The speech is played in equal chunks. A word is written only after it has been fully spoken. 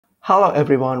Hello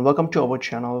everyone, welcome to our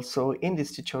channel. So in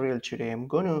this tutorial today, I'm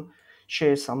going to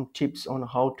share some tips on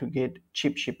how to get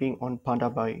cheap shipping on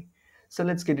Pandabuy. So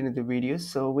let's get into the video.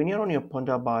 So when you're on your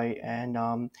Pandabuy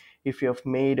and if you have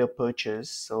made a purchase,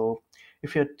 so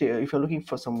if you're looking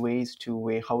for some ways to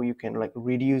way how you can like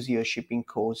reduce your shipping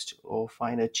cost or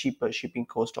find a cheaper shipping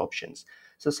cost options.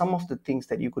 So some of the things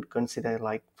that you could consider,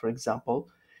 like for example,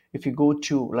 if you go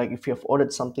to like if you have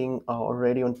ordered something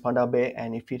already on Pandabuy,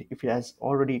 and if it has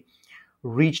already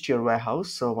reached your warehouse,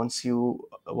 so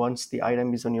once the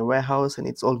item is on your warehouse and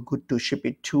it's all good to ship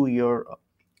it to your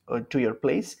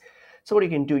place. So what you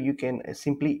can do, you can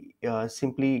simply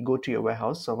go to your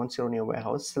warehouse. So once you're on your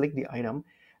warehouse, select the item,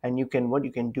 and what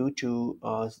you can do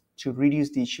to reduce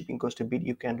the shipping cost a bit,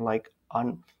 you can like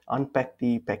unpack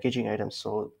the packaging items,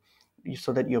 so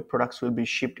that your products will be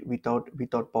shipped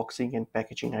without boxing and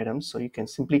packaging items. So you can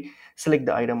simply select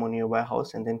the item on your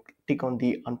warehouse and then click on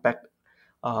the unpack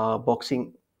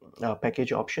boxing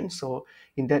package option. So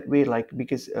in that way, like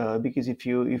because if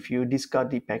you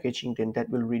discard the packaging, then that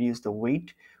will reduce the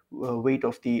weight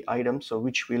of the item, so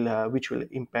which will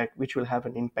have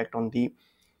an impact on the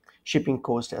shipping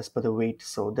cost as per the weight.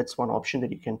 So that's one option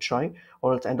that you can try.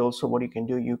 And also what you can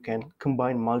do, you can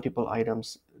combine multiple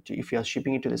items. If you are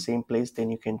shipping it to the same place, then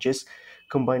you can just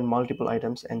combine multiple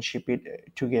items and ship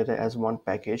it together as one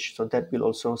package. So that will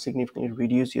also significantly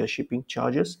reduce your shipping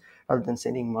charges rather than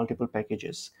sending multiple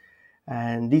packages.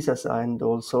 And these are and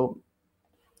also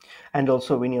and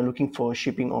also when you're looking for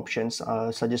shipping options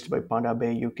suggested by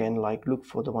Pandabuy, you can like look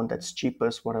for the one that's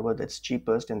cheapest, whatever that's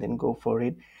cheapest, and then go for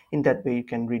it. In that way, you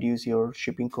can reduce your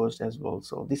shipping cost as well.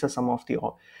 So these are some of the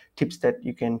tips that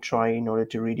you can try in order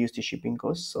to reduce the shipping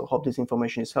costs. So hope this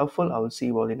information is helpful. I will see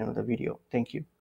you all in another video. Thank you.